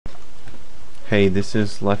Hey, this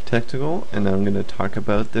is Left Technical, and I'm going to talk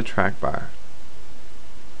about the trackbar.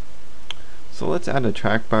 So let's add a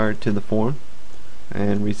trackbar to the form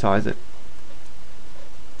and resize it.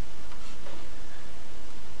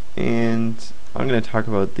 And I'm going to talk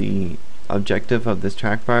about the objective of this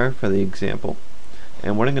trackbar for the example.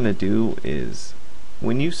 And what I'm going to do is,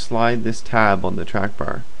 when you slide this tab on the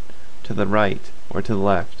trackbar to the right or to the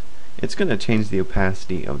left, it's going to change the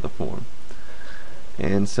opacity of the form.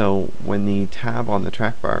 And so when the tab on the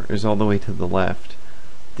trackbar is all the way to the left,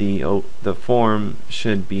 the form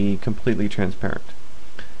should be completely transparent.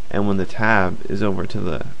 And when the tab is over to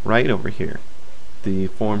the right over here, the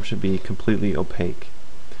form should be completely opaque.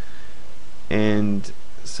 And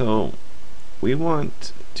so we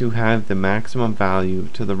want to have the maximum value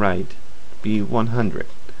to the right be 100,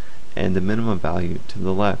 and the minimum value to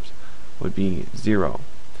the left would be 0.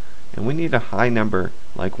 And we need a high number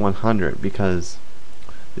like 100 because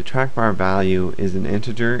the trackbar value is an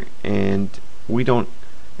integer, and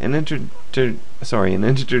an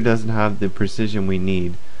integer doesn't have the precision we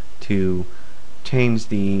need to change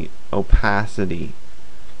the opacity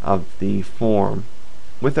of the form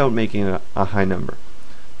without making it a high number.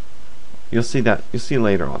 You'll see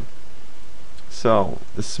later on. So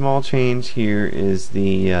the small change here is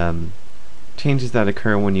the changes that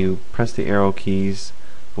occur when you press the arrow keys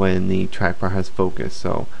when the trackbar has focus.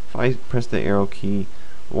 So if I press the arrow key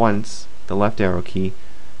once, the left arrow key,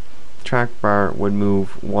 trackbar would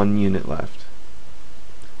move 1 unit left.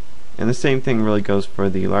 And the same thing really goes for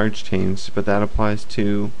the large change, but that applies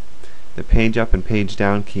to the page up and page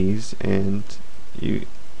down keys, and the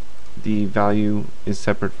value is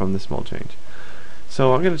separate from the small change.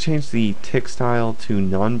 So I'm going to change the tick style to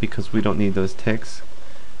none because we don't need those ticks.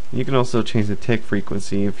 You can also change the tick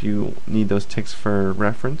frequency if you need those ticks for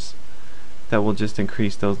reference. That will just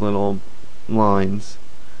increase those little lines,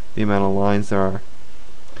 the amount of lines there are.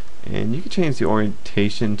 And you can change the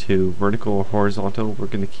orientation to vertical or horizontal. We're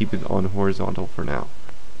going to keep it on horizontal for now.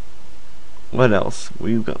 What else?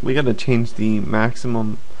 We got to change the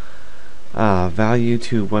maximum value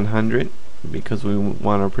to 100 because we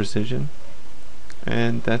want our precision.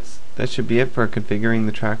 And that should be it for configuring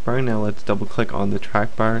the trackbar. Now let's double click on the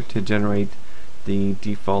trackbar to generate the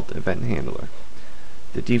default event handler.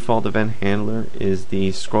 The default event handler is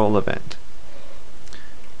the scroll event,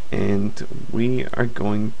 and we are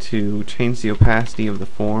going to change the opacity of the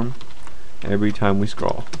form every time we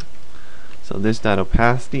scroll. So this dot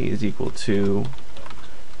opacity is equal to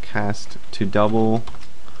cast to double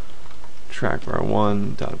trackbar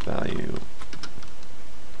 1 dot value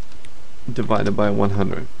divided by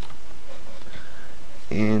 100.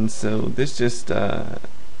 And so this just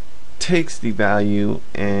takes the value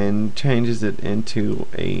and changes it into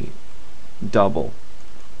a double,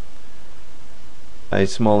 a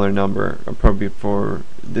smaller number appropriate for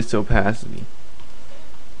this opacity.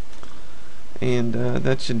 And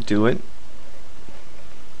that should do it.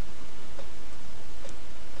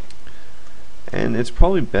 And it's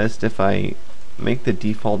probably best if I make the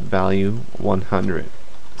default value 100,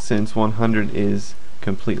 since 100 is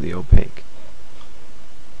completely opaque.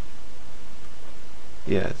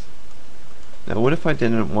 Yes. Now what if I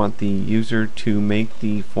didn't want the user to make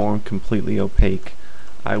the form completely opaque?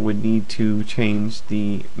 I would need to change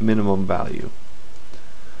the minimum value.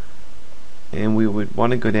 And we would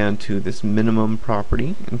want to go down to this minimum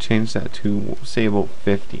property and change that to, say, about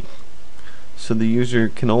 50. So the user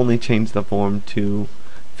can only change the form to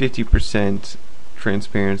 50%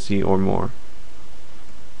 transparency or more.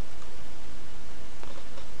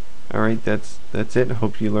 Alright, that's it.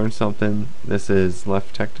 Hope you learned something. This is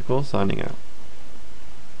Left Technical signing out.